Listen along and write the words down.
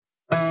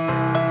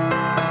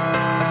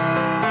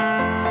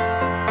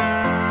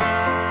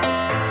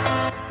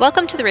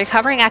Welcome to the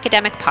Recovering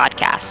Academic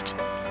Podcast.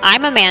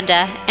 I'm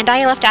Amanda, and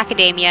I left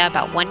academia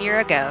about 1 year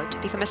ago to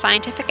become a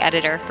scientific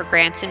editor for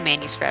grants and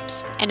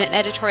manuscripts and an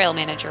editorial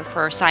manager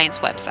for a science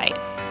website.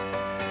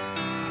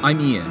 I'm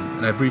Ian,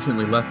 and I've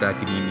recently left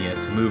academia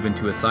to move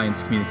into a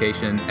science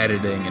communication,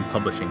 editing, and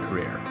publishing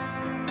career.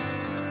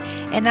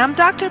 And I'm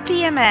Dr.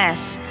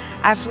 PMS.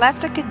 I've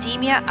left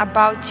academia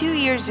about 2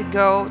 years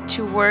ago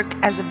to work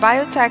as a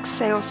biotech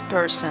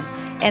salesperson,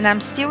 and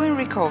I'm still in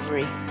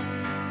recovery.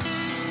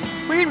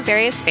 We're in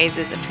various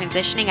phases of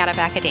transitioning out of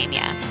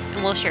academia,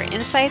 and we'll share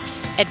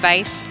insights,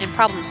 advice, and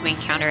problems we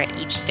encounter at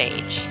each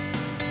stage.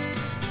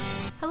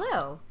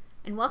 Hello,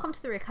 and welcome to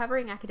the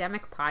Recovering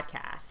Academic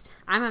Podcast.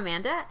 I'm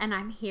Amanda, and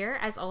I'm here,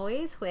 as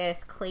always,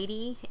 with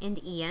Clady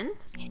and Ian.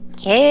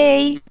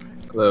 Hey!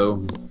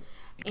 Hello.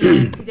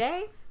 And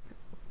today,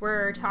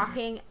 we're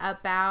talking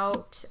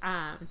about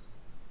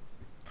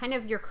kind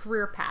of your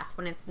career path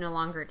when it's no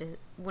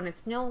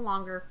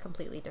longer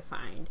completely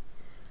defined.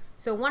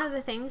 So one of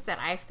the things that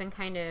I've been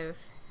kind of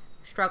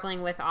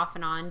struggling with off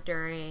and on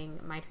during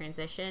my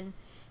transition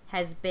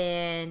has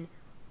been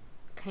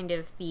kind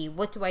of the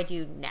what do I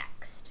do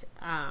next?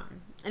 And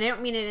I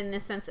don't mean it in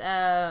the sense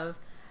of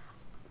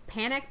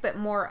panic, but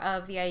more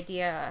of the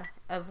idea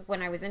of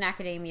when I was in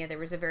academia, there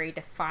was a very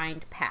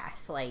defined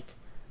path. Like,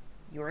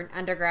 you were an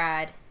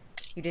undergrad,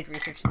 you did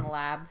research in the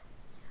lab,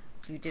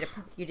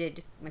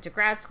 went to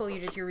grad school, you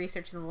did your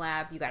research in the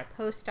lab, you got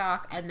a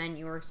postdoc, and then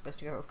you were supposed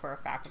to go for a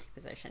faculty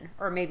position.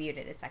 Or maybe you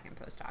did a second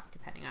postdoc,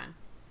 depending on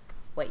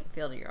what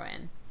field you're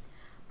in.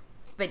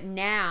 But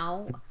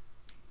now,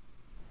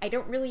 I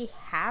don't really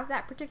have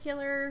that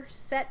particular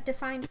set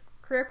defined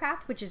career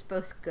path, which is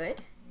both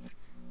good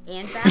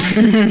and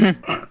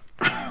bad.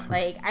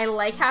 Like, I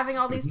like having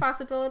all these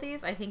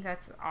possibilities. I think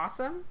that's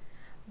awesome.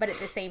 But at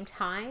the same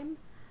time,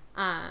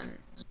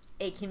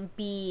 it can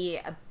be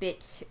a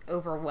bit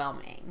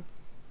overwhelming,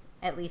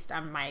 at least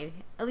on my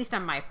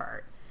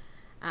part.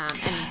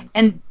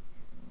 And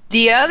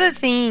the other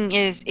thing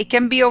is, it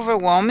can be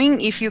overwhelming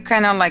if you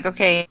kind of like,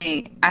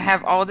 okay, I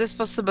have all these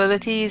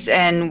possibilities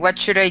and what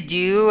should I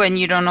do? And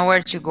you don't know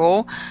where to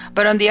go.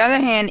 But on the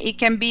other hand, it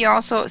can be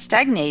also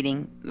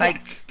stagnating. Like,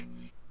 yes.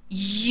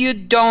 You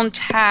don't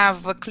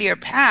have a clear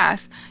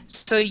path,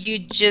 so you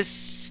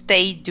just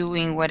stay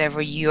doing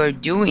whatever you're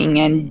doing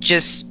and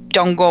just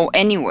don't go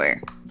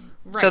anywhere.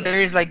 Right. So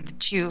there is like the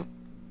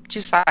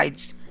two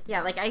sides.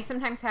 Yeah, like I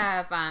sometimes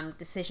have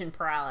decision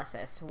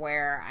paralysis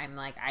where I'm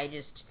like, I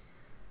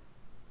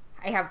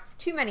have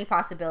too many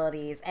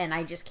possibilities and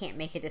I just can't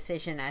make a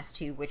decision as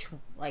to which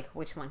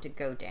one to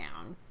go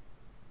down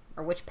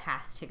or which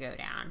path to go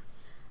down.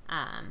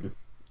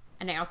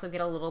 And I also get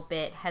a little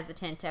bit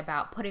hesitant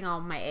about putting all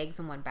my eggs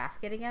in one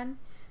basket again.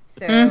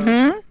 So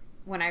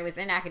when I was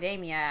in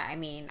academia, I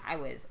mean, I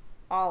was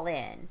all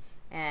in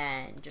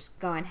and just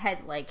going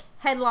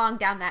headlong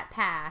down that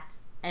path.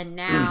 And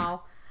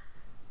now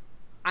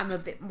I'm a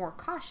bit more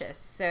cautious.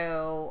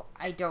 So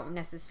I don't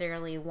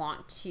necessarily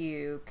want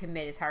to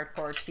commit as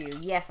hardcore to,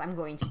 yes, I'm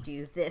going to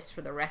do this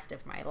for the rest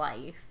of my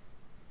life.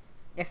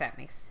 If that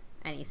makes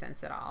any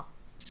sense at all.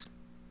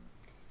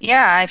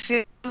 Yeah, I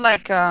feel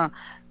like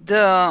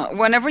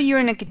whenever you're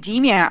in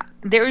academia,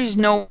 there is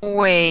no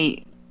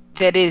way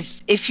that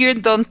is, if you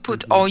don't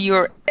put all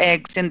your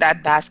eggs in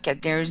that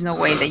basket, there is no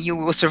way that you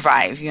will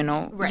survive, you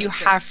know? Right, you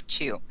have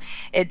to.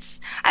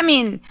 I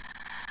mean,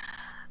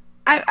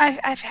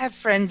 I've had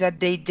friends that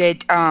they did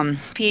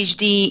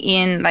PhD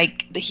in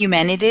like the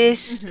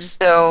humanities,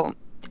 so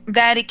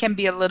that it can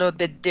be a little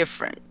bit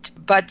different.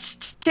 But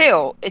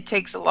still, it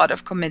takes a lot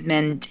of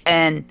commitment,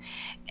 and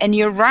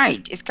you're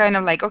right. It's kind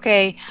of like,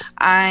 okay,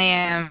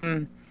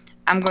 I'm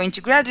going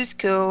to graduate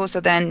school,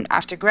 so then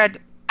after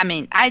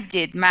I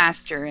did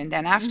master, and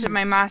then after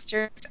my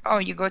master,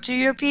 you go to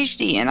your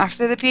PhD, and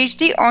after the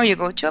PhD, you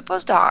go to a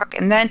postdoc,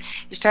 and then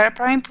you start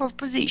applying for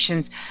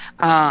positions.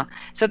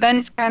 So then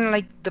it's kind of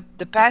like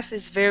the path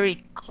is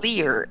very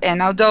clear,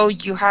 and although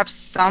you have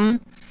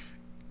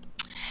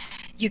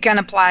you can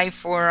apply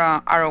for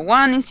a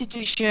R01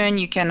 institution,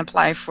 you can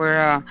apply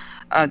for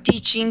a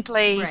teaching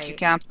place, right. You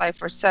can apply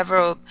for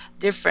several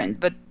different,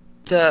 but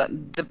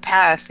the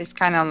path is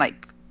kind of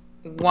like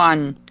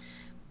one.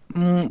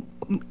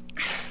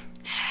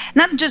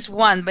 Not just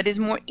one, but it's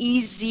more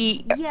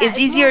easy. Yeah, it's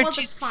easier to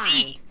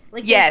see.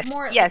 Like, yes,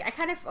 more, yes. Like, I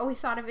kind of always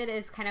thought of it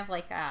as kind of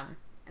like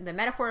the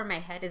metaphor in my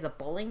head is a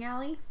bowling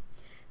alley.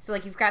 So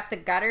like you've got the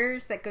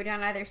gutters that go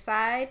down either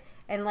side,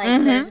 and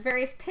like there's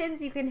various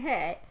pins you can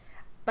hit,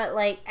 but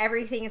like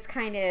everything is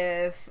kind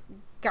of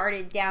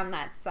guarded down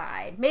that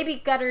side.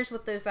 Maybe gutters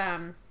with those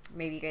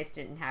maybe you guys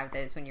didn't have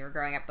those when you were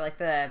growing up, but like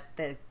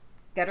the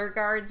gutter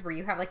guards where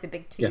you have like the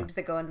big tubes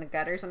that go in the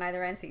gutters on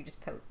either end, so you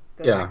just go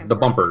back and the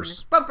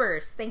forth.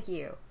 Bumpers, thank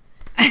you.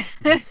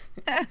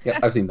 Yeah,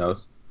 I've seen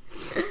those.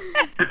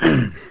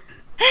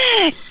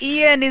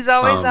 Ian is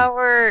always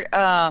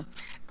our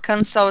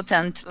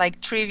consultant, like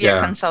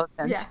trivia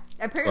consultant. Yeah,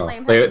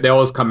 apparently they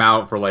always come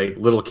out for like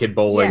little kid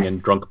bowling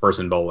and drunk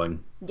person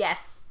bowling.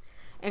 Yes.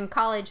 In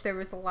college, there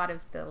was a lot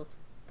of the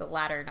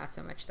latter, not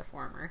so much the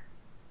former.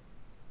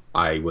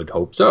 I would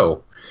hope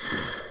so.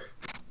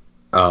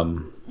 At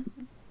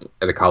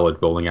a college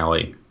bowling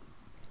alley.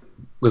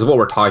 Because what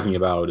we're talking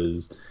about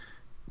is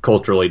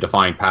culturally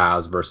defined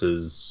paths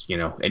versus,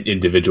 an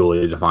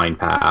individually defined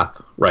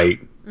path, right?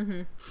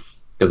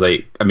 Because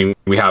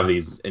we have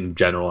these in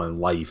general in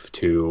life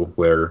too,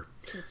 where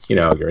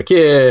you're a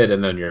kid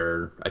and then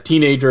you're a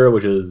teenager,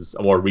 which is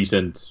a more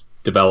recent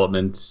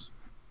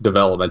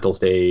developmental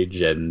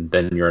stage, and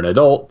then you're an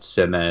adult,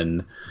 and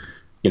then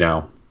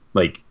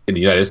like in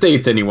the United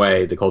States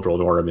anyway, the cultural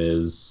norm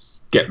is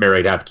get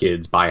married, have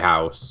kids, buy a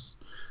house,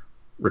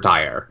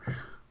 retire,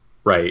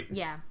 right?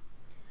 Yeah.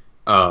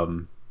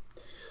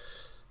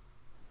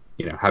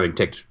 Having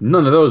ticked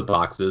none of those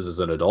boxes as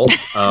an adult,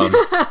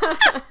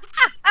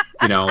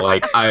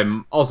 like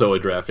I'm also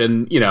adrift,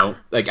 and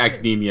like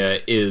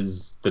academia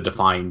is the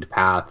defined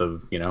path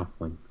of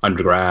like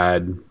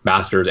undergrad,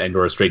 master's,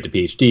 and/or straight to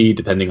PhD,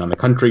 depending on the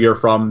country you're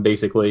from.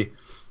 Basically,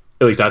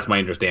 at least that's my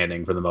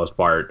understanding for the most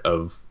part.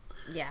 Of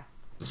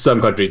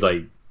some countries,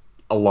 like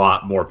a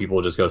lot more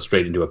people just go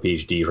straight into a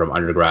PhD from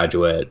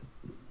undergraduate,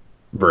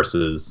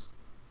 versus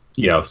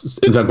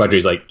in some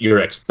countries, like you're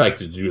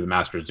expected to do the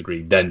master's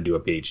degree, then do a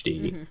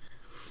PhD,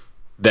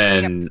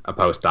 then a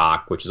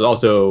postdoc, which is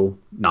also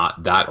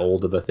not that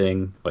old of a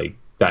thing. Like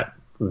that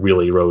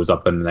really rose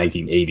up in the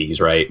 1980s,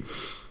 right?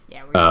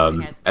 Yeah,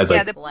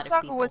 the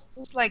postdoc was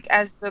just like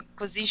as the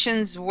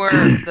positions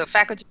were, the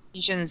faculty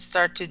positions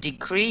start to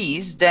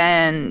decrease,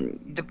 then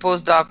the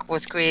postdoc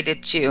was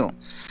created to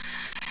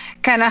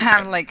kind of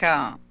have like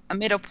a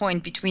middle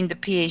point between the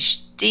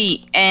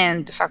PhD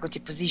and the faculty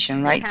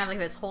position, right? Kind of like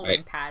this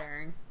holding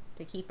pattern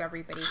to keep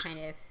everybody kind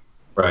of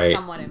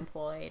somewhat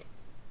employed.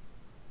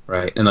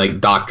 Right, and like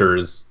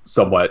doctors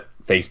somewhat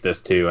face this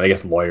too, and I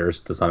guess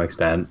lawyers to some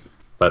extent.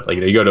 But like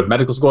you go to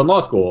medical school and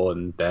law school,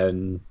 and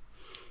then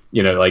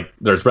like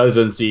there's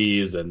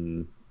residencies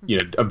and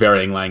of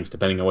varying lengths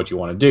depending on what you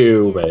want to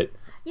do. But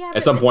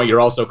at some point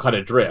you're also cut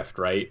adrift,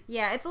 right?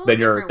 Yeah, it's a little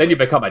different. Then you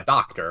become a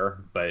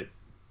doctor, but.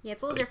 Yeah,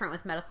 it's a little different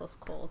with medical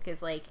school,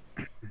 because, like,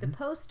 the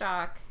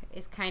postdoc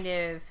is kind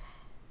of,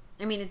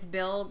 it's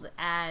billed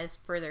as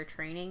further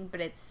training, but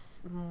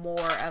it's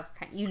more of,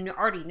 you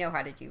already know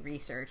how to do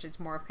research. It's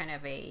more of kind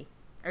of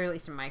or at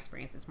least in my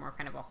experience, it's more of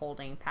kind of a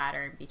holding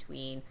pattern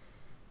between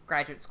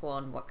graduate school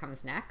and what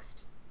comes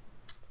next.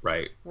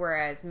 Right.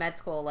 Whereas med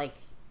school,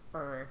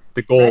 or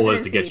the goal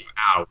is to get you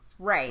out.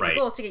 Right. The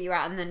goal is to get you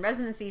out. And then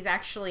residencies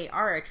actually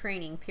are a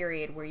training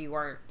period where you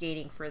are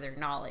gaining further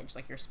knowledge,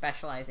 like you're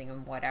specializing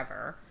in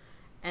whatever.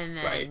 And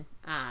then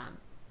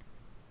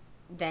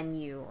then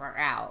you are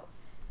out.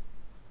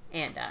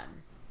 And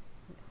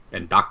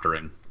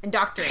doctoring.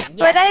 Yes.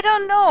 But I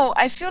don't know.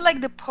 I feel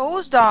like the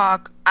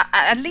postdoc,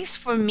 at least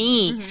for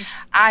me,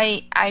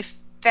 I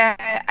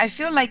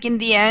feel like in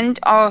the end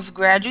of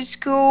graduate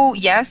school,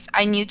 yes,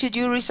 I knew to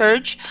do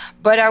research,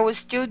 but I was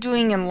still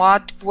doing a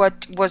lot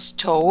what was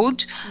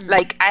told.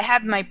 Like I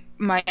had my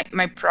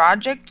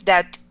project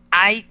that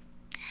I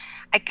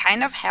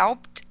kind of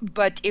helped,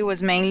 but it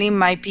was mainly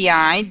my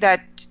PI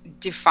that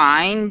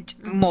defined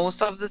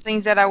most of the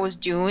things that I was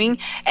doing.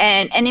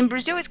 And in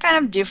Brazil, it's kind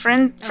of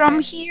different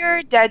from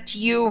here, that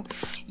you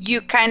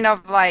kind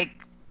of like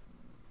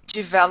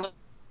develop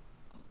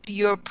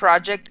your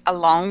project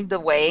along the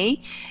way.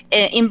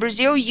 In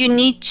Brazil, you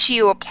need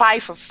to apply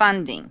for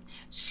funding.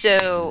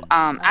 So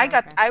I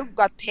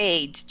got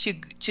paid to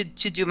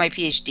do my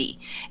PhD,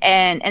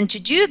 and to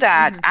do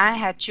that, I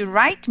had to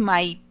write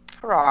my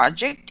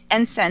project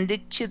and send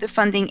it to the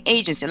funding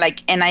agency,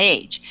 like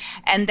NIH,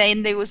 and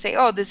then they would say,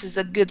 "Oh, this is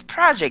a good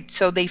project,"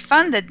 so they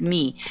funded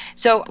me.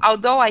 So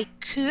although I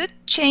could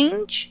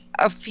change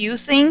a few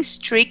things,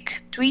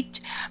 tweak,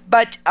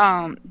 but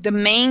the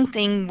main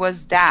thing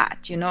was that,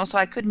 so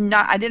I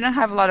didn't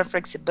have a lot of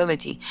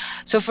flexibility.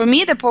 So for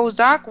me, the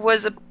postdoc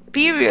was a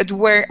period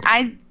where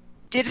I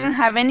didn't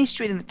have any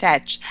string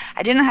attached.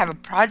 I didn't have a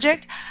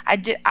project.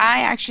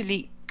 I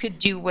actually could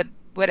do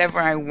whatever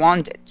I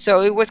wanted.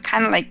 So it was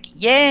kind of like,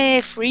 yay,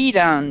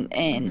 freedom.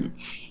 And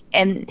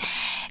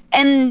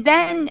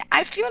then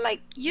I feel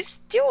like you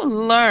still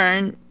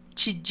learn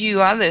to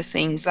do other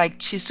things, like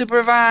to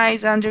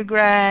supervise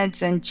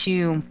undergrads and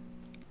to,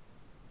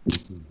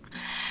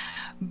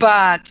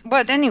 but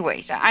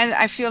anyways,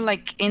 I feel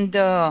like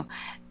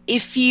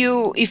if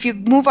you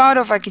move out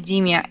of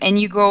academia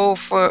and you go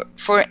for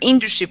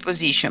industry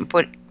position,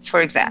 for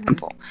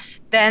example,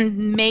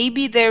 then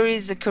maybe there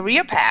is a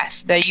career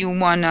path that you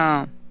want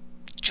to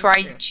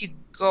try to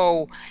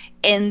go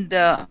in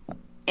the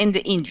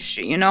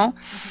industry,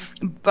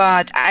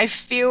 But I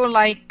feel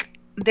like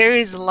there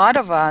is a lot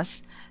of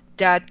us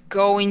that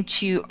go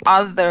into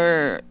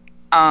other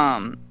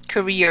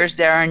careers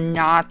that are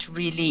not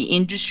really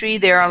industry.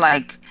 They are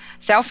like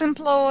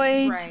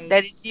self-employed. Right.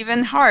 That is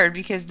even hard,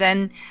 because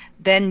then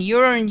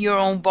you're your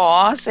own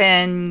boss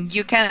and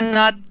you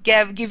cannot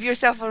give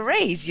yourself a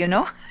raise,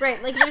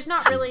 Right, like there's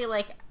not really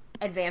like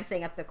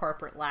advancing up the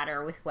corporate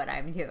ladder with what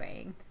I'm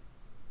doing.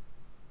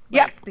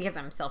 Yeah. Because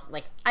I'm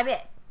I'm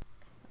it.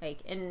 Like,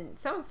 and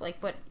some of like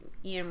what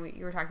Ian,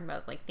 you were talking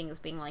about like things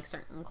being like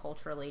certain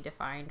culturally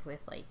defined with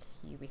like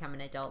you become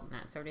an adult and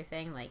that sort of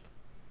thing. Like,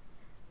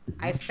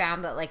 I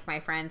found that like my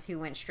friends who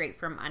went straight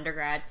from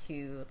undergrad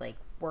to like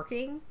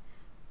working,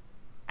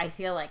 I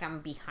feel like I'm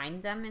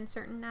behind them in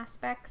certain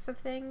aspects of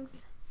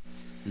things.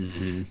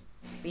 Mm-hmm.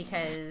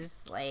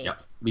 Because like,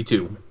 yep, me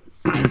too.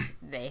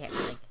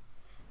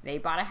 They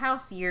bought a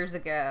house years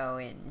ago,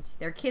 and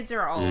their kids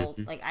are all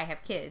like, I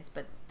have kids,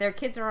 but their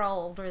kids are all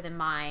older than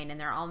mine, and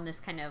they're all in this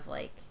kind of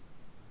like,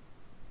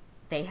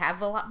 they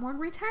have a lot more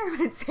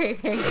retirement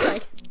savings,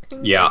 like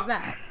things like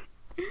that.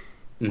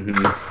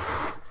 Mm-hmm.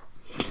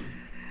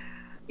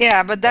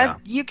 Yeah, but that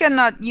you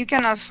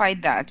cannot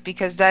fight that,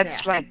 because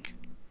that's like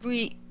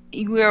we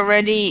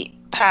already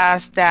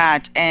passed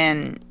that,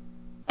 and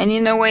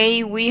in a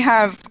way we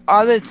have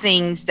other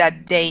things that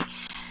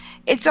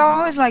it's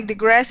always like the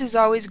grass is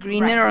always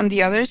greener on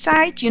the other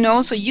side, you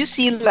know. So you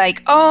see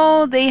like,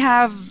 oh, they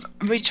have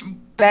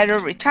better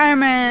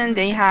retirement,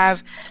 they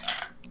have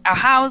a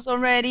house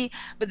already,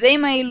 but they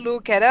may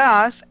look at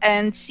us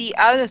and see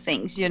other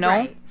things, you know.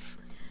 Right.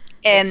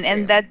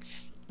 And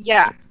that's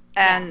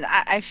and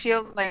I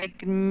feel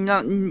like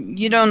no,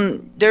 you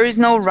don't. There is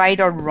no right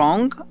or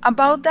wrong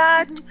about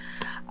that.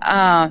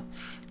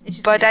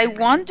 But I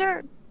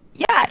wonder.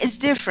 Yeah, it's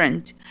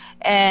different,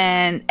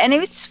 and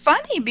it's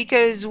funny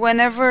because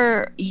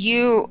whenever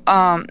you,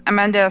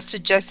 Amanda,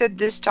 suggested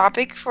this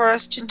topic for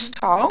us to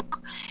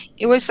talk,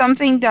 it was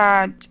something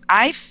that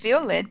I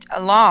feel it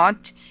a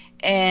lot,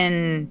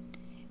 and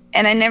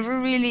I never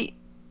really,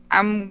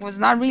 was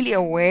not really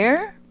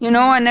aware. You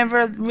know, I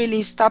never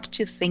really stopped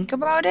to think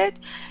about it.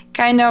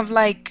 Kind of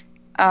like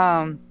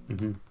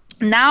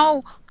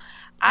now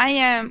I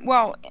am,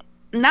 well,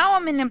 now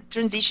I'm in a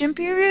transition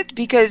period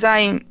because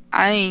I'm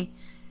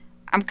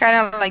kind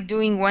of like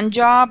doing one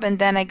job, and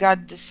then I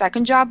got the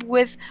second job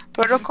with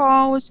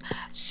protocols.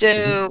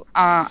 So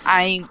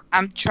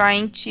I'm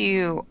trying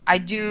to, I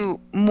do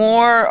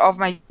more of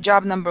my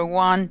job number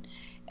one,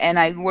 and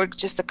I work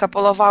just a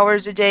couple of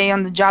hours a day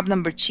on the job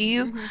number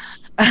two.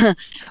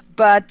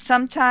 But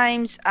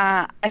sometimes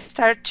I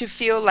start to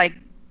feel like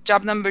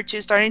job number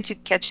two starting to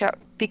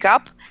pick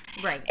up.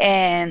 Right.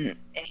 And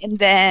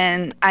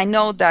then I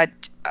know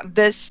that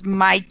this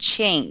might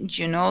change,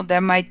 you know,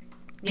 there might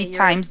be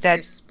times that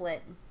you're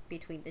split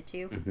between the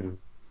two.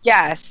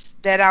 Yes,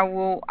 that I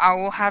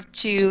will have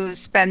to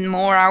spend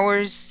more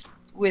hours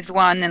with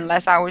one and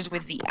less hours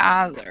with the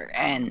other,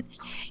 and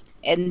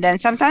then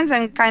sometimes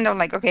I'm kind of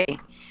like, okay,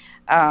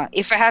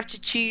 if I have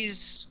to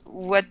choose,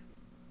 what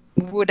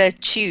would I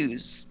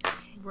choose?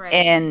 Right.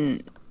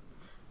 And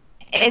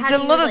it's how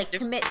do a little you, like,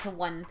 commit to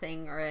one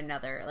thing or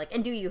another? Like,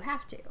 and do you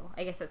have to?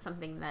 I guess that's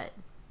something that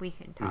we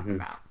can talk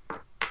about.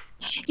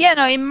 Yeah,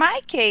 no, in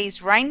my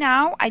case, right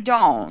now, I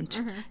don't.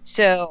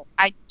 So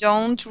I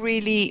don't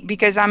really,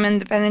 because I'm an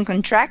independent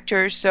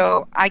contractor,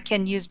 so I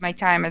can use my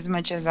time as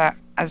much as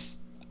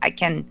I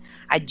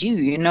do,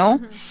 you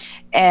know?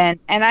 And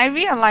I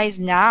realize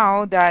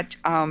now that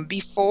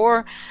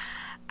before,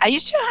 I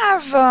used to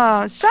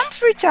have some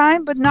free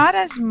time, but not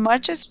as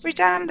much as free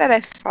time that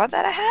I thought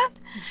that I had.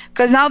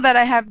 Because now that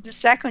I have the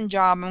second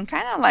job, I'm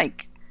kind of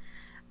like,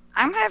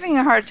 I'm having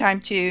a hard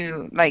time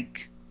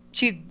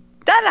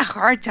not a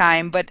hard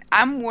time, but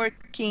I'm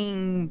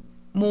working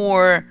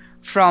more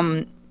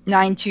from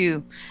 9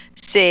 to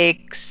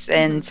 6,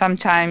 and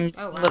sometimes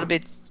a little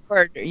bit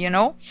further, you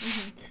know?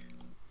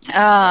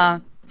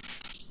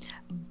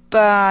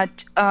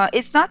 But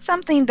it's not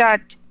something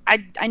that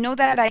I know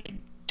that I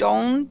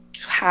don't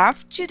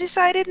have to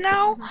decide it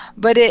now,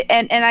 but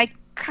and I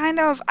kind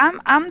of,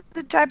 I'm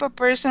the type of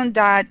person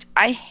that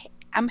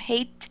I'm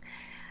hate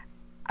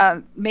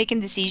making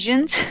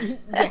decisions.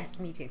 Yes,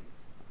 me too.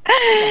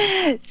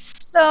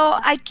 So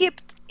I keep,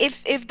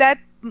 if that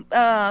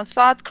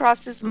thought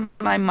crosses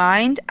my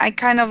mind, I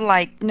kind of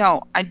like,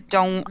 no, I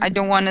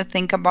don't want to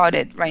think about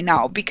it right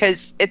now,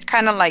 because it's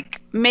kind of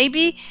like,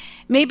 maybe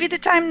the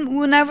time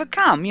will never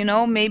come, you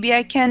know, maybe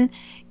I can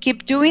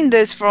keep doing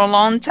this for a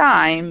long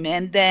time,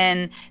 and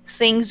then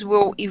things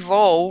will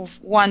evolve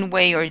one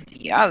way or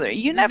the other.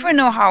 You never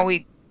know how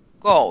we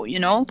go, you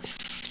know.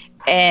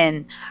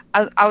 And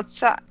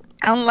outside,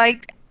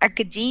 unlike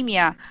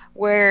academia,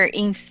 where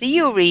in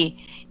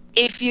theory,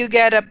 if you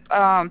get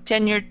a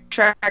tenure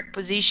track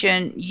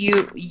position,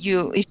 if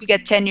you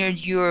get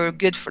tenured, you're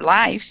good for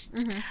life.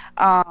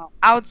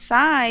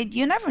 Outside,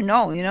 you never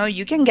know. You know,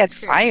 you can get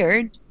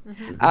fired.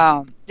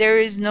 There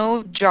is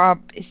no job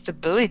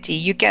stability.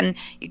 You can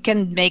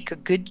make a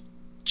good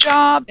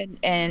job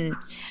and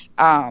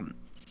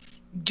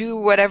do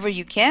whatever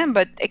you can,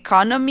 but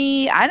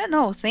economy, I don't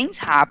know, things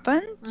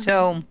happen.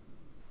 So,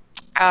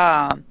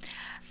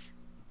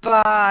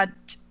 but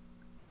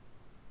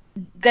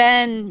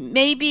then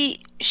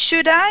maybe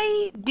should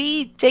I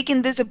be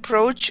taking this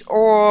approach,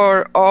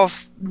 or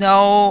of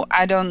no,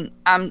 I'm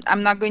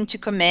not going to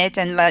commit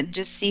and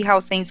just see how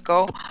things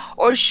go,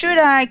 or should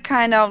I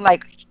kind of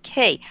like,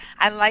 hey,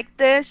 I like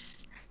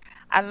this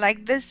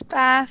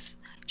path,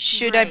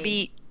 should I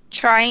be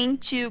trying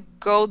to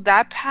go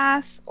that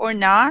path or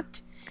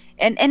not?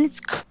 and it's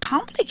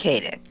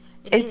complicated.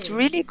 It's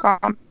really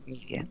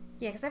complicated.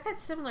 Yeah, because I've had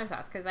similar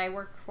thoughts. Because I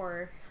work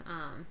for,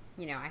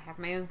 I have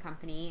my own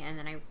company, and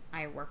then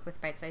I work with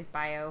Bite Size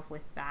Bio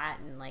with that,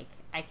 and like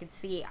I could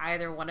see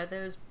either one of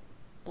those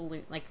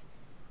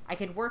I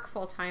could work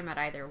full time at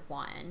either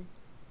one.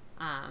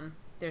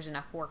 There's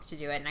enough work to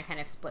do it, and I kind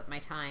of split my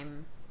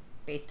time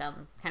based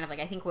on kind of like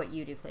I think what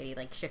you do, Clady,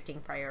 like shifting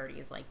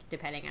priorities, like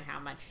depending on how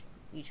much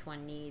each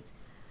one needs.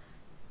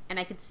 And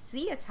I could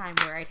see a time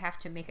where I'd have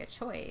to make a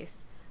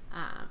choice,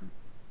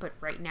 but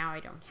right now I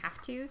don't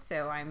have to,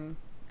 so I'm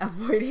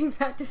avoiding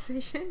that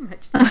decision,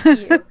 much like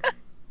you.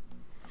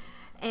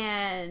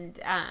 And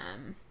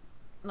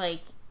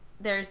like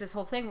there's this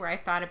whole thing where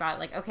I've thought about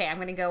like, okay, I'm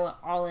gonna go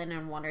all in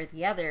on one or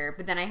the other,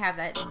 but then I have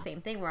that same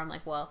thing where I'm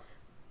like, well,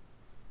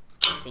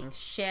 things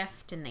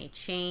shift and they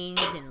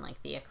change, and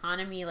like the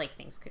economy, like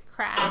things could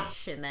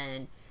crash, and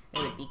then it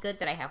would be good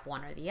that I have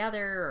one or the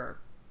other, or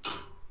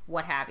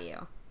what have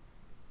you.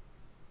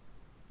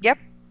 Yep.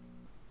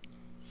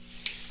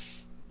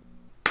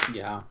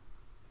 Yeah.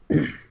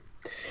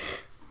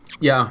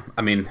 Yeah,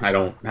 I mean, I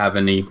don't have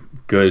any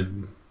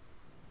good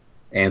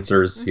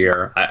answers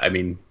here. I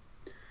mean,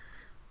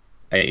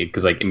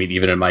 because like, I mean,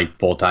 even in my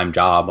full-time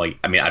job, like,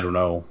 I mean, I don't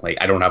know, like,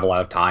 I don't have a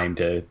lot of time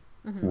to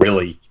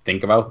really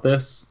think about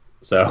this.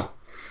 So,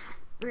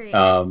 right.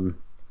 And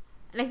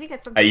I think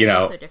that's something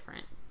that's also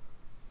different.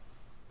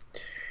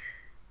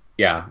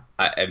 Yeah,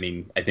 I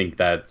mean, I think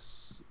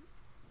that's,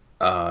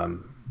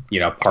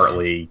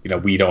 partly,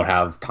 we don't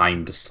have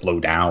time to slow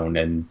down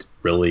and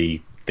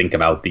really think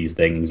about these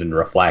things and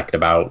reflect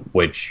about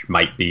which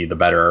might be a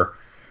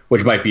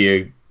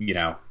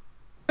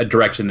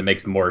direction that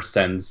makes more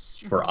sense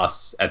for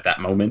us at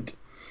that moment.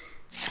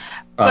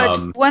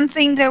 But one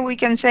thing that we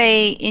can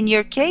say in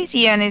your case,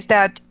 Ian, is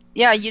that,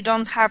 yeah, you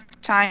don't have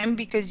time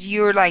because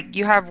you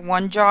have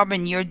one job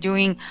and you're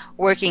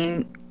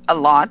working a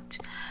lot.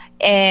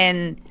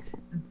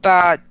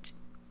 But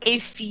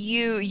if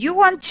you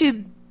want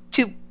to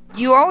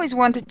you always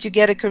wanted to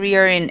get a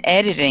career in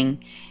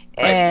editing,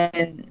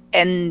 right.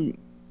 and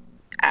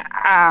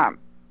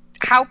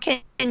how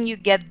can you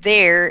get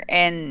there,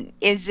 and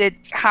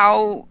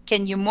how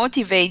can you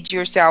motivate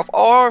yourself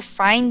or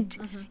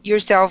find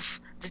yourself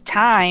the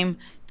time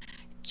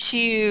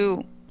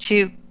to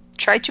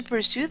try to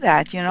pursue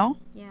that, Yeah.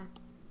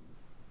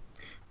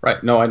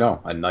 Right. No, I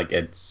know. And like,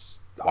 it's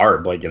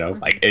hard, like,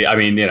 like, I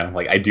mean,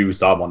 like I do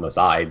some on the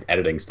side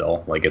editing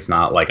still, like it's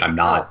not like I'm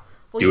not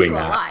doing that.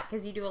 You do a lot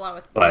because you do a lot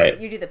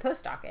with you do the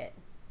post docket.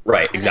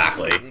 Right.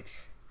 Exactly.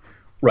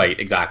 Right.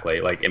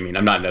 Exactly. Like, I mean,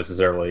 I'm not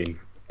necessarily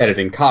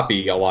editing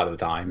copy a lot of the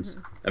times.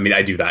 I mean,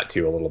 I do that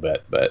too a little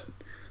bit, but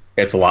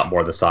it's a lot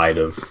more the side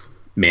of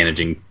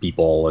managing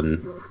people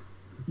and,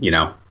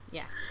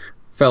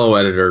 fellow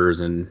editors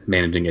and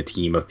managing a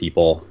team of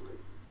people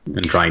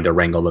and trying to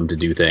wrangle them to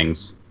do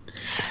things.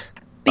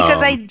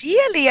 Because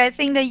ideally, I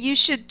think that you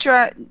should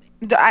try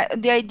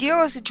the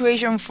ideal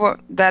situation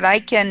that I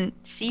can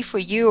see for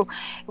you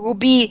will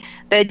be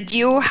that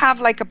you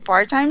have like a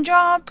part-time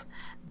job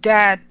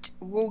that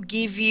will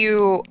give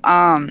you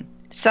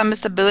some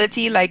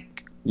stability,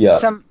 like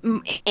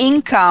some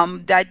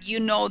income that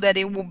that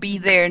it will be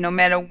there no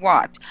matter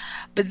what.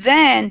 But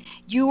then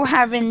you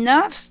have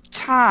enough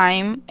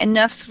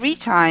free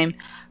time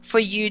for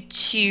you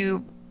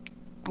to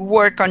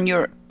work on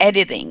your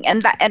editing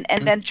and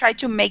then try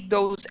to make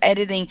those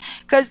editing,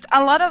 because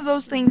a lot of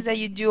those things that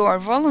you do are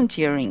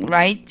volunteering,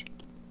 right?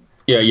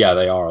 Yeah,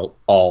 they are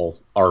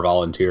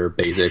volunteer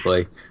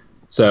basically.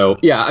 So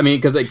yeah, I mean,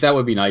 because like that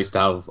would be nice to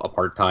have a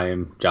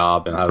part-time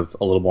job and have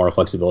a little more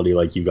flexibility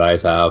like you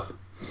guys have.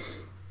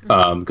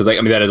 Because like,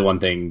 I mean, that is one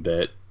thing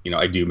that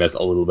I do miss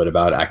a little bit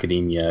about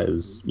academia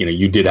is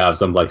you did have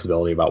some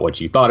flexibility about what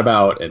you thought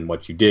about and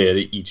what you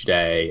did each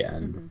day,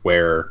 and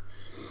where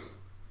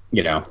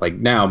like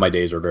now my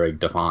days are very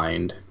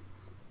defined,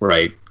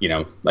 right?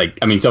 Like,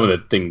 I mean, some of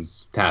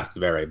the tasks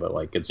vary, but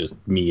like it's just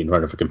me in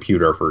front of a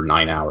computer for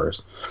 9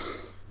 hours,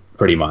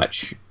 pretty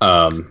much.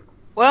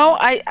 Well,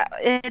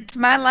 it's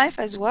my life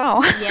as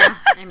well. Yeah,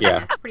 I mean,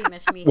 that's pretty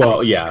much me.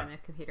 Well, yeah. On the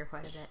computer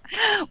quite a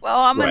bit. Well,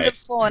 I'm on the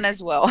phone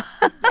as well.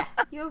 Yeah,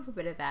 you have a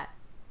bit of that.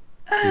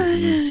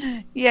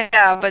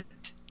 Yeah, but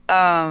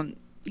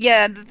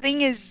the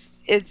thing is,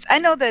 I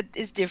know that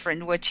it's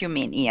different what you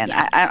mean, Ian.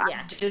 Yeah.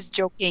 I'm just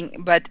joking,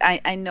 but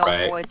I know what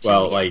you mean.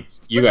 Well, like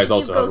you guys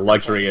also have the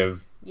luxury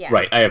of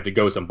right. I have to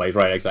go someplace,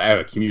 right? Because I have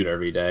a commute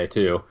every day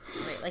too.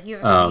 Right, like you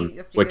have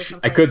to which go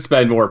I could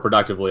spend more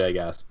productively, I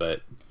guess,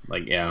 but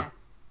like yeah.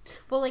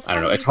 Well, like I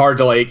don't know. It's hard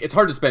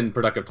to spend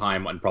productive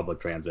time on public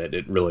transit.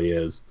 It really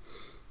is.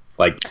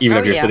 Like even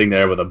if you're sitting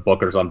there with a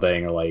book or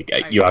something, or like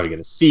you have to get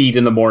a seat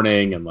in the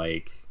morning, and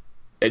like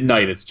at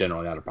night it's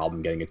generally not a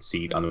problem getting a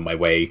seat on my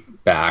way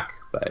back.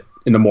 But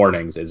in the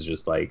mornings, it's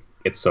just like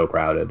it's so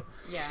crowded.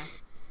 Yeah.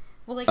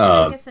 Well, like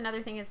I guess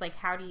another thing is like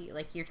how do you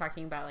you're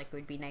talking about like it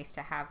would be nice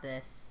to have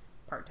this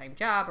part-time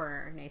job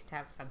or nice to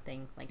have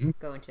something like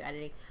go into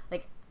editing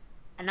like,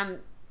 and I'm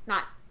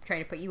not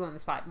trying to put you on the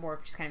spot, more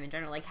of just kind of in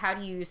general, like how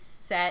do you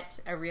set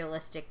a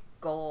realistic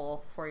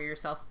goal for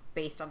yourself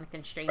based on the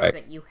constraints right.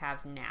 that you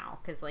have now.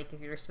 Because, like,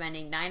 if you're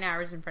spending 9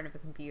 hours in front of a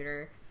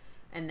computer,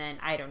 and then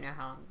I don't know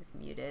how long the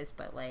commute is,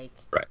 but, like...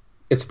 Right.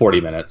 It's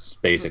 40 minutes,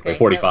 basically. Okay,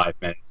 45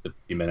 minutes to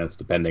 50 minutes,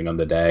 depending on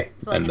the day.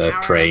 So, like, and an the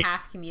hour train. and a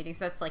half commuting.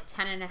 So, it's, like,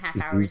 10 and a half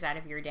hours out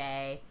of your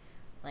day.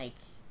 Like,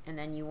 and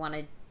then you want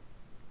to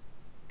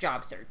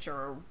job search,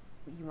 or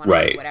you want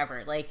to do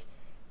whatever. Like,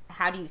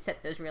 how do you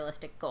set those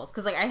realistic goals?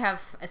 Because, like, I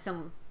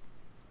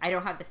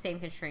don't have the same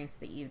constraints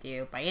that you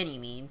do by any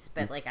means,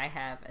 but, like, I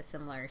have a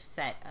similar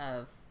set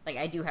of... Like,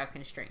 I do have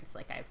constraints.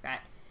 Like, I've got...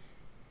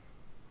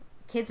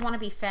 Kids want to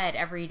be fed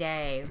every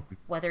day,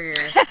 whether you're...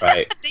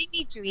 Right. They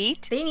need to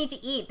eat. They need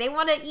to eat. They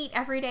want to eat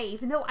every day,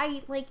 even though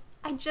I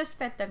just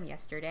fed them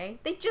yesterday.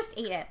 They just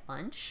ate at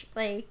lunch.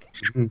 Like...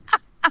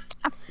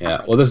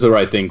 Yeah, well, this is where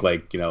I think,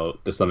 like, you know,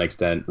 to some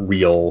extent,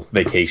 real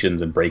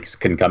vacations and breaks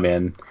can come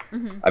in.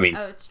 I mean,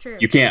 it's true.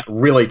 You can't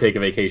really take a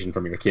vacation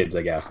from your kids,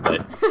 I guess,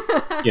 but,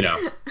 you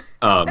know.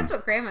 That's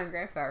what Grandma and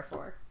Grandpa are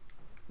for.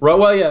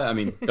 Well, yeah, I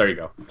mean, there you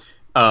go.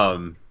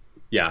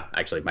 Yeah,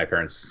 actually, my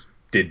parents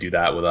did do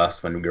that with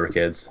us when we were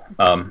kids.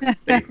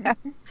 They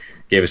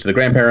gave us to the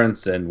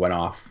grandparents and went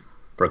off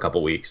for a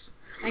couple weeks.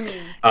 I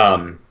mean,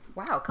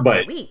 wow, a couple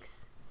of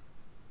weeks.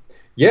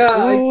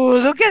 Yeah. Ooh,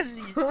 look at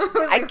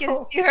I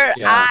can see her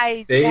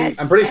eyes.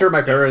 I'm pretty sure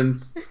my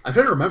parents, I'm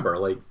trying to remember,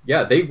 like,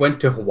 yeah, they went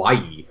to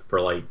Hawaii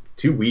for like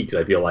 2 weeks,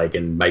 I feel like,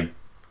 and my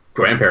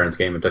grandparents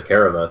came and took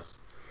care of us.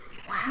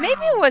 Wow.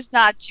 Maybe it was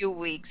not 2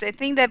 weeks. I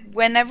think that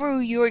whenever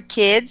you were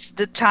kids,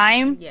 the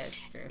time,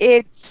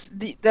 it's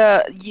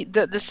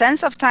the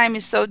sense of time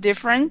is so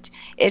different.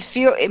 I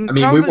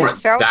mean, we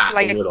weren't felt that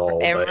like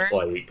little, forever.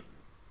 but like,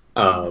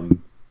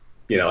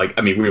 you know, like,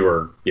 I mean, we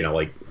were, you know,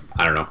 like,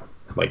 I don't know,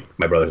 like,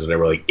 my brothers and I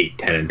were like 8,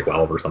 10, and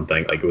 12 or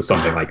something. Like, it was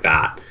something like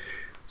that.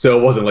 So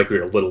it wasn't like we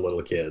were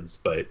little kids,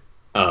 but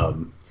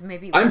so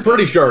maybe I'm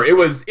pretty sure it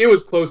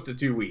was close to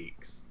 2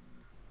 weeks.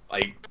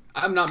 Like,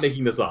 I'm not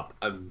making this up.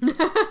 I'm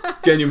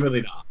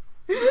genuinely not.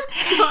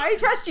 No, I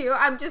trust you.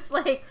 I'm just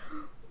like,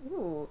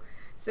 ooh.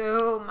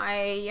 So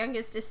my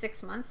youngest is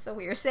 6 months, so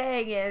what you're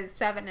saying is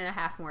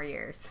 7.5 more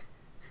years.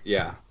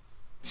 Yeah.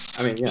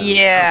 I mean,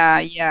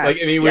 yeah.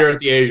 Like, I mean, we were at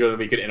the age where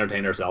we could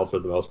entertain ourselves for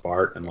the most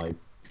part, and, like,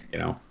 you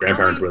know,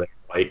 grandparents were there.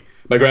 Like,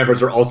 my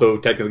grandparents were also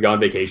technically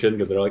on vacation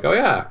because they're like, oh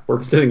yeah, we're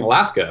visiting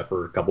Alaska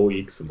for a couple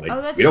weeks, and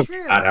like, we don't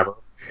do that ever.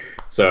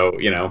 So,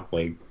 you know,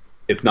 like,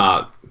 it's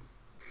not.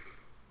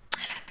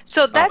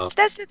 So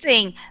that's the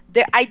thing.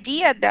 The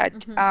idea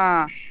that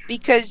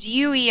because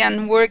you,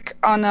 Ian, work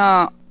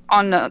on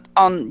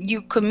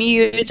you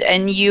commute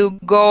and you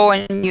go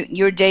and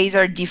your days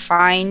are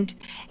defined,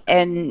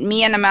 and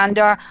me and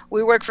Amanda,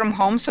 we work from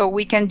home, so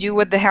we can do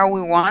what the hell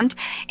we want.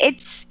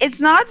 It's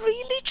not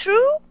really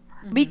true.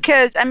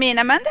 Because, I mean,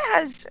 Amanda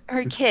has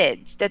her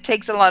kids. That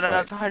takes a lot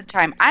of her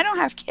time. I don't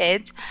have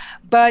kids,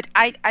 but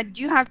I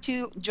do have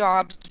 2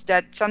 jobs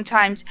that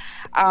sometimes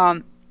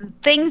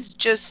things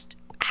just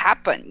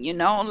happen, you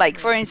know? Like,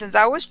 for instance,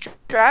 I was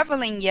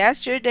traveling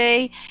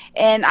yesterday,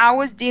 and I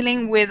was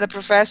dealing with a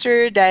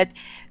professor that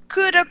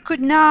could or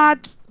could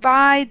not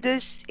buy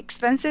this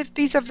expensive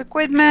piece of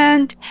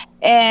equipment.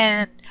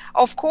 And,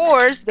 of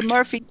course, the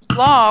Murphy's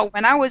Law,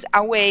 when I was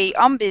away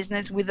on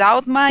business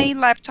without my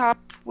laptop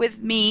with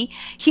me,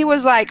 he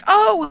was like,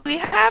 oh, we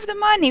have the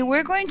money,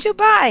 we're going to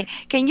buy,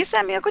 can you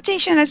send me a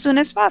quotation as soon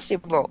as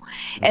possible?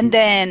 And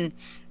then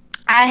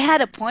I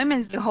had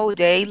appointments the whole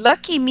day.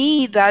 Lucky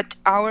me that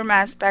our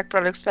mass spec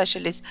product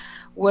specialist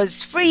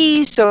was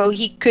free, so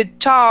he could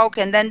talk,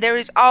 and then there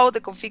is all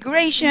the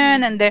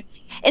configuration, and there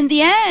in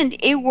the end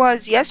it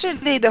was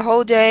yesterday the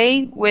whole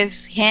day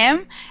with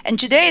him, and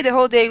today the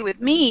whole day with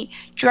me,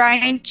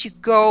 trying to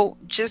go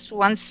just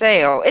one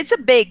sale. It's a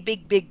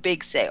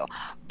big sale,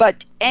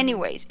 but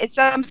anyways, it's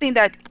something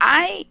that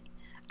I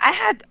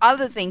had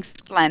other things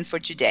planned for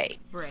today,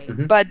 right?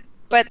 But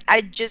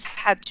I just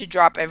had to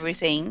drop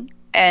everything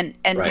and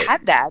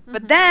had that.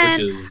 But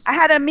then I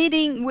had a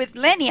meeting with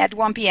Lenny at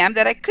 1 p.m.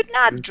 that I could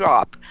not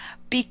drop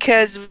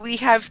because we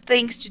have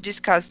things to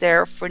discuss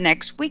there for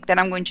next week that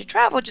I'm going to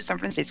travel to San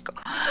Francisco.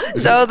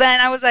 So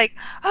then I was like,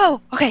 oh,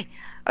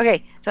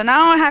 okay. So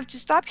now I have to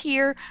stop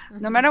here.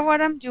 No matter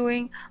what I'm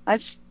doing,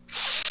 let's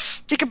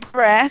take a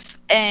breath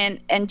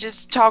and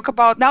just talk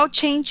about now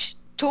change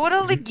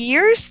totally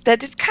gears.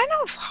 That is kind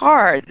of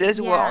hard as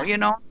well, you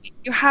know.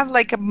 You have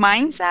like a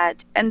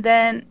mindset and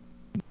then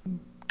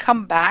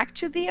come back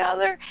to the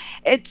other.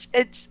 It's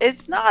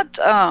not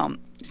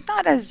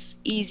as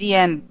easy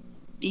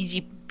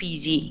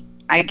peasy,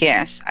 I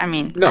guess. I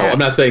mean, no, I'm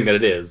not saying that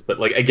it is, but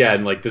like,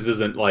 again, like, this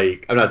isn't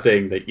like, I'm not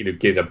saying that, you know,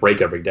 get a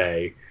break every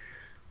day.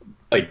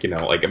 Like, you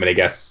know, like, I mean, I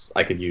guess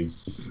I could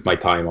use my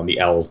time on the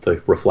L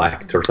to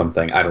reflect or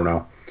something. I don't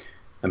know.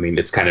 I mean,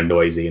 it's kind of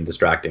noisy and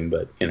distracting,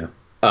 but, you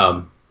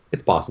know,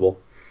 it's possible.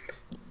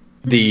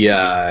 But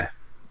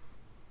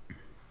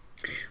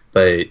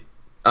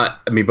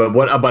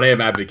I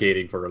am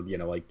advocating for, you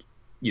know, like,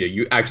 you know,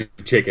 you actually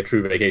take a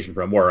true vacation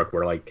from work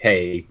where, like,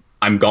 hey,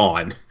 I'm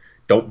gone.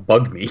 Don't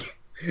bug me.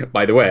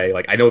 By the way,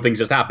 like, I know things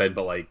just happened,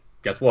 but, like,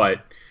 guess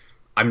what?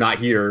 I'm not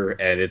here,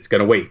 and it's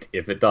gonna wait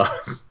if it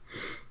does.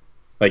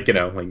 Like,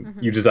 like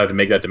you just have to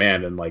make that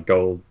demand and like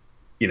go,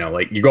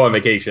 like you go on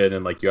vacation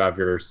and like you have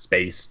your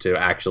space to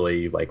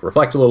actually like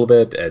reflect a little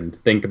bit and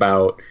think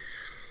about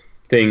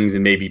things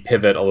and maybe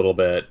pivot a little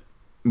bit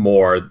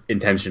more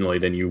intentionally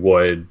than you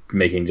would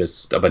making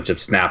just a bunch of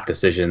snap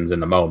decisions in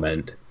the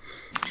moment.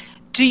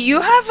 Do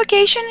you have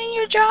vacation in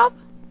your job?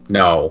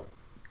 No,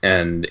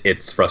 and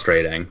it's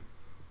frustrating.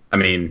 I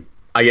mean,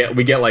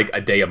 we get like a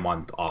day a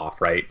month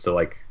off, right? So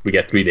like we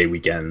get 3-day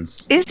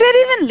weekends. Is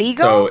that even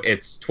legal? So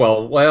it's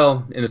 12.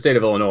 Well, in the state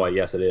of Illinois,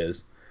 yes, it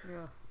is.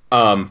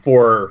 Yeah.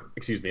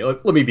 Excuse me,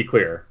 let me be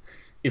clear.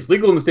 It's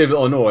legal in the state of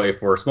Illinois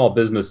for small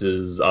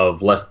businesses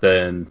of less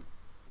than,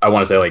 I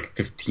want to say like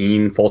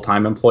 15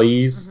 full-time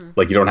employees. Mm-hmm.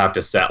 Like you don't have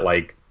to set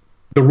like,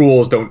 the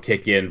rules don't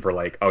kick in for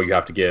like, oh, you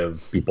have to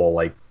give people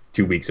like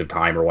 2 weeks of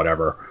time or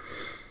whatever.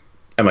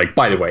 And like,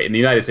 by the way, in the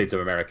United States of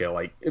America,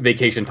 like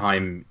vacation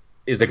time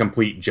is a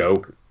complete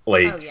joke.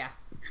 Like, oh, yeah.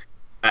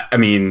 I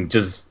mean,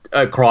 just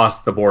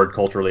across the board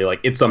culturally, like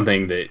it's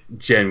something that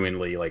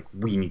genuinely like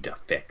we need to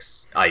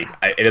fix.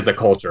 It is a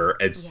culture.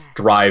 It's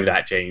drive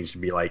that change to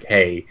be like,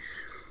 hey,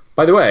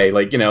 by the way,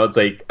 like, it's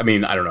like, I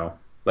mean, I don't know,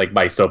 like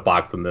my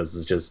soapbox on this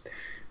is just,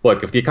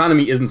 look, if the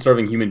economy isn't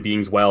serving human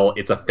beings well,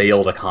 it's a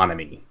failed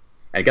economy.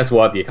 And guess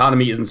what? The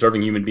economy isn't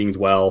serving human beings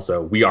well,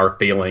 so we are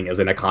failing as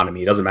an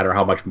economy. It doesn't matter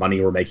how much money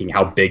we're making,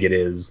 how big it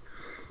is.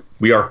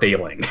 We are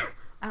failing.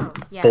 Oh,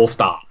 yeah. Full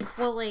stop.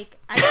 Well, like,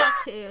 I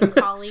talked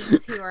to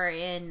colleagues who are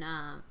in,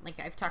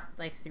 I've talked,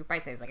 like, through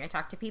Bite Size, like, I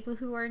talked to people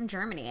who are in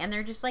Germany, and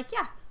they're just like,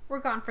 yeah, we're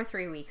gone for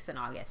 3 weeks in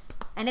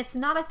August. And it's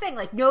not a thing.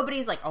 Like,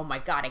 nobody's like, oh my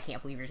god, I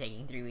can't believe you're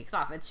taking 3 weeks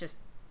off. It's just...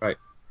 Right.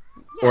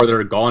 Yeah. Or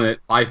they're gone at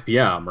 5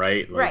 p.m.,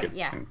 right? Like, right,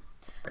 yeah.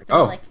 Like,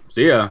 oh, like,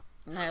 see ya.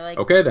 They're like,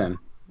 okay, then.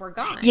 We're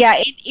gone. Yeah,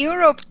 in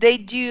Europe, they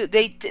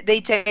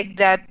take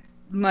that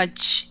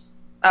much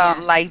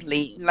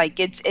lightly. Like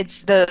it's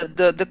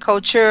the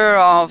culture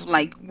of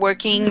like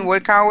working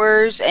work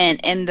hours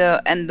and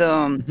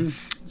the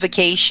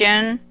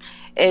vacation.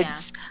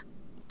 It's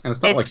and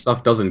it's not like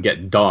stuff doesn't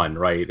get done,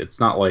 right? It's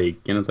not like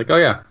it's like, oh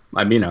yeah,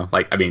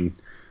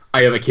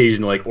 I have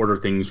occasionally like order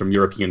things from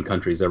European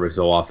countries every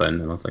so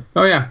often, and it's like,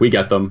 oh yeah, we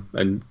get them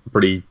in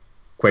pretty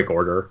quick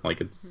order.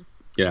 Like it's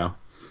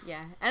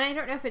Yeah, and I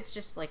don't know if it's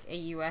just like a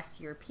U.S.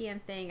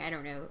 European thing. I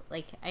don't know.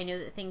 Like, I know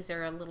that things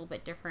are a little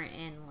bit different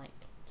in like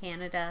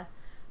Canada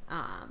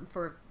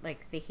for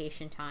like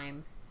vacation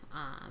time,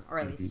 or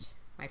at least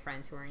my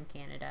friends who are in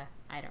Canada.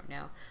 I don't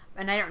know,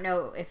 and I don't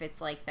know if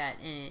it's like that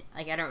in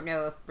like I don't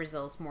know if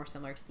Brazil's more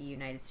similar to the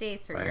United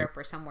States or Europe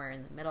or somewhere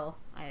in the middle.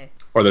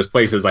 Or there's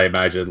places I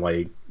imagine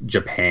like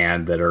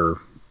Japan that are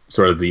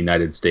sort of the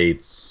United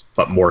States,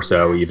 but more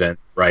so even,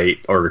 right?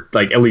 Or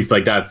like at least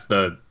like that's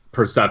the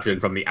perception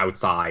from the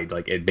outside.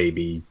 Like it may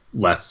be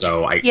less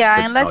so.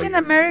 In Latin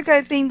America,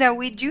 I think that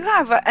we do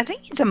have I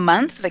think it's a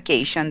month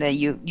vacation that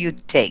you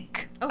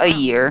take a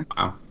year.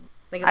 Wow.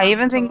 Like I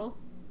even think total?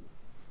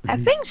 I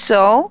think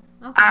so.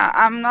 Okay.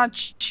 I'm not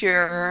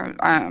sure,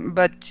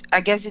 but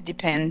I guess it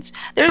depends.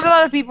 There's a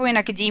lot of people in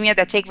academia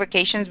that take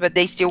vacations, but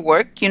they still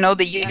work.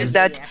 They use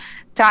that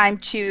time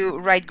to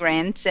write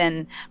grants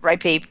and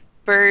write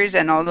papers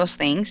and all those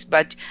things.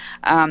 But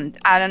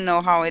I don't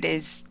know how it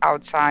is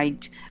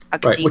outside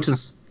academia. Right, which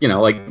is,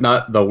 like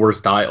not the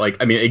worst diet. Like,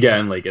 I mean,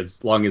 again, like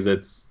as long as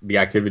it's the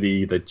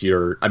activity that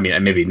you're, I mean,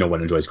 and maybe no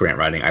one enjoys grant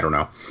writing. I don't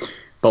know.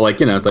 But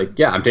like, it's like,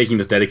 yeah, I'm taking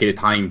this dedicated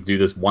time to do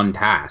this one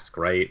task,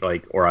 right?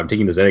 Like, or I'm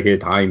taking this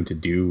dedicated time to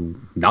do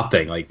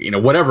nothing, like,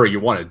 whatever you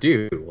want to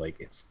do, like,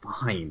 it's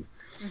fine.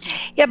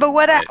 Yeah, but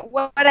what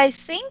I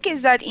think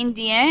is that in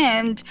the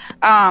end,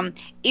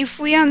 if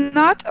we are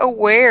not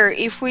aware,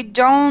 if we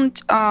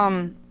don't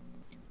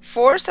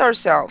force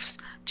ourselves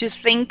to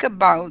think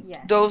about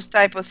those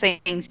type of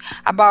things,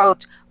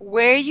 about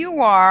where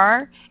you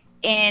are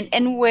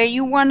and where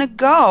you want to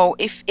go,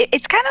 if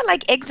it's kind of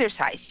like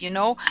exercise, you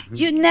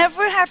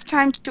never have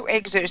time to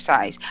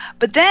exercise,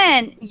 but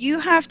then you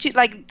have to,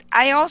 like,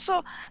 I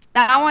also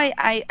now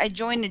I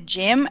join a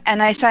gym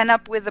and I sign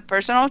up with a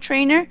personal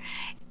trainer,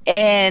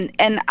 and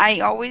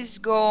I always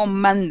go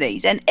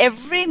Mondays, and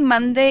every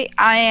Monday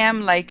I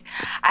am like,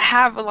 I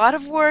have a lot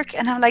of work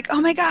and I'm like,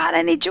 oh my god,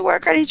 I need to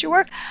work,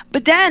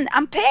 but then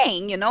I'm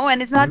paying,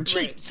 and it's not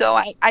cheap,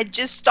 so I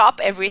just stop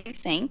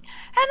everything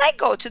and I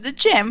go to the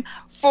gym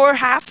for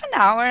half an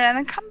hour and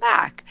I come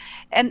back,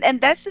 and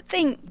that's the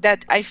thing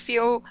that I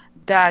feel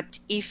that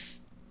if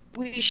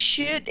we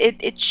should,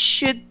 it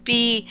should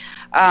be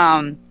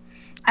I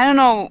don't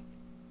know,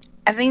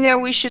 I think that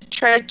we should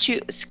try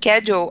to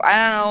schedule, I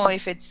don't know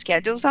if it's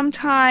schedule some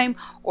time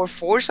or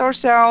force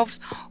ourselves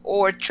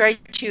or try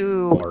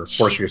to... Or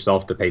force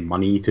yourself to pay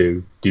money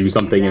to do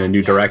something in a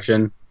new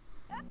direction.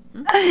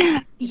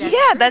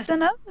 That's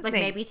another thing. Like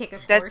maybe take a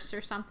course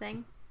or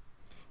something.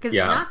 Because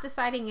not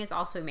deciding is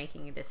also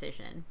making a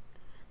decision.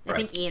 I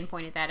think Ian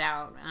pointed that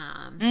out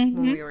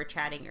when we were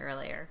chatting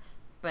earlier.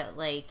 But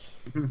like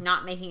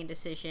not making a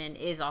decision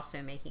is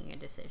also making a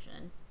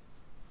decision.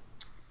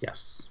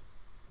 Yes.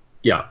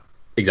 Yeah.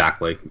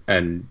 Exactly.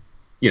 And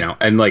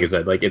and like I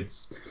said, like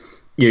it's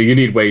you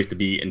need ways to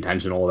be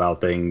intentional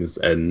about things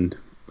and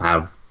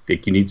have,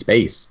 like, you need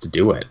space to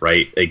do it,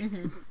 right? Like,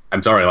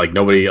 I'm sorry, like,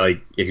 nobody,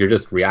 like, if you're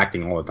just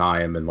reacting all the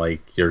time and,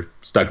 like, you're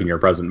stuck in your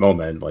present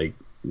moment, like,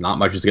 not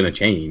much is going to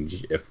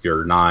change if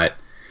you're not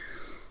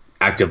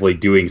actively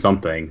doing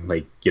something,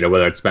 like, you know,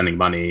 whether it's spending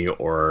money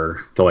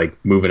or to, like,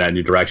 move in a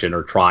new direction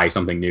or try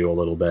something new a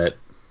little bit.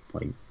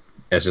 Like,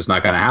 it's just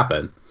not going to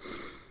happen.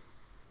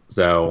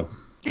 So,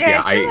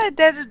 yeah, I feel like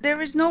that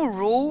there is no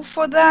rule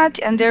for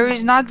that, and there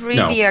is not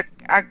really a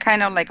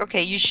kind of like,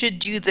 okay, you should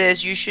do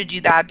this, you should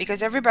do that,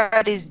 because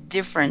everybody is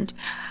different.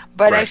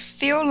 But I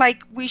feel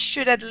like we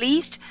should at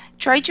least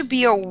try to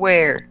be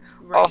aware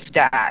of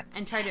that.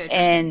 And try to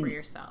address it for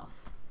yourself.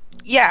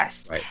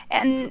 Yes. Right.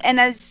 And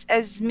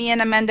as me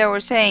and Amanda were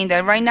saying,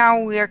 that right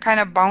now we are kind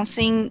of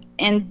bouncing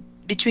in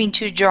between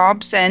two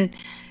jobs, and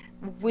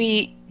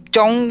we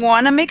don't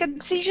want to make a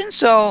decision.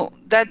 So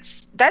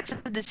that's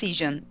a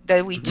decision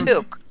that we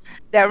took.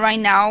 That right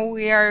now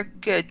we are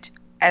good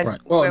as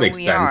well, where it makes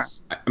we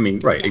sense. are. I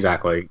mean,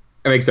 exactly.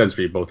 It makes sense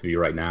for you, both of you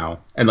right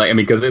now. And, like, I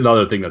mean, because the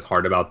other thing that's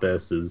hard about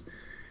this is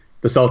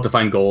the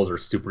self-defined goals are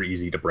super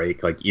easy to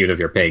break. Like, even if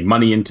you're paying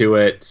money into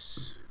it,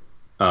 it's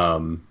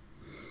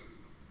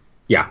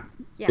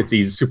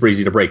super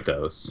easy to break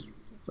those.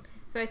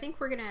 So I think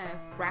we're going to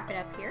wrap it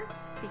up here,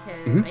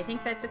 because I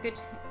think that's a good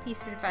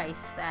piece of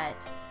advice,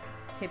 that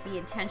to be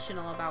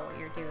intentional about what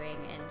you're doing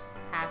and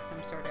have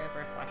some sort of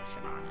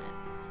reflection on it.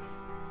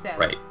 So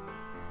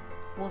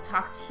we'll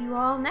talk to you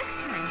all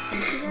next time.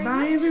 Thank you very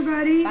much.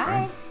 Everybody.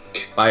 Bye.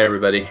 Bye,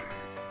 everybody.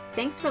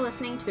 Thanks for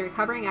listening to the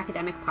Recovering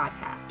Academic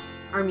Podcast.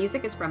 Our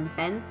music is from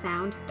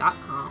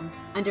bensound.com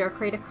under a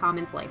Creative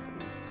Commons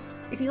license.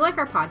 If you like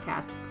our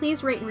podcast,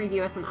 please rate and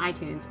review us on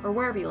iTunes or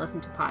wherever you listen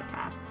to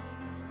podcasts.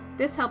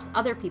 This helps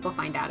other people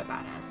find out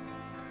about us.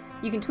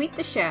 You can tweet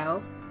the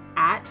show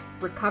at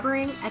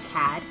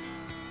RecoveringAcad.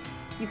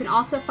 You can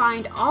also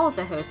find all of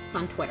the hosts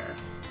on Twitter.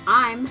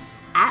 I'm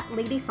at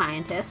Lady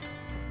Scientist.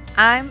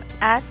 I'm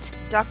at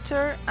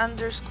Dr_PMS.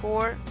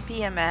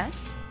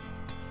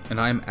 And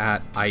I'm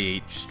at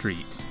IH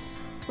Street.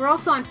 We're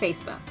also on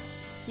Facebook.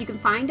 You can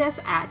find us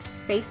at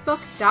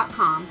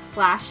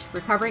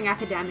facebook.com/Recovering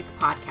Academic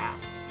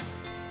Podcast.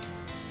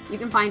 You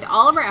can find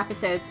all of our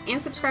episodes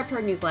and subscribe to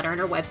our newsletter on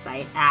our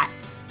website at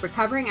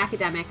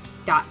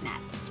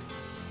recoveringacademic.net.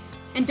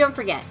 And don't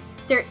forget,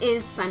 there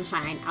is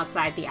sunshine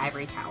outside the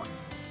ivory tower.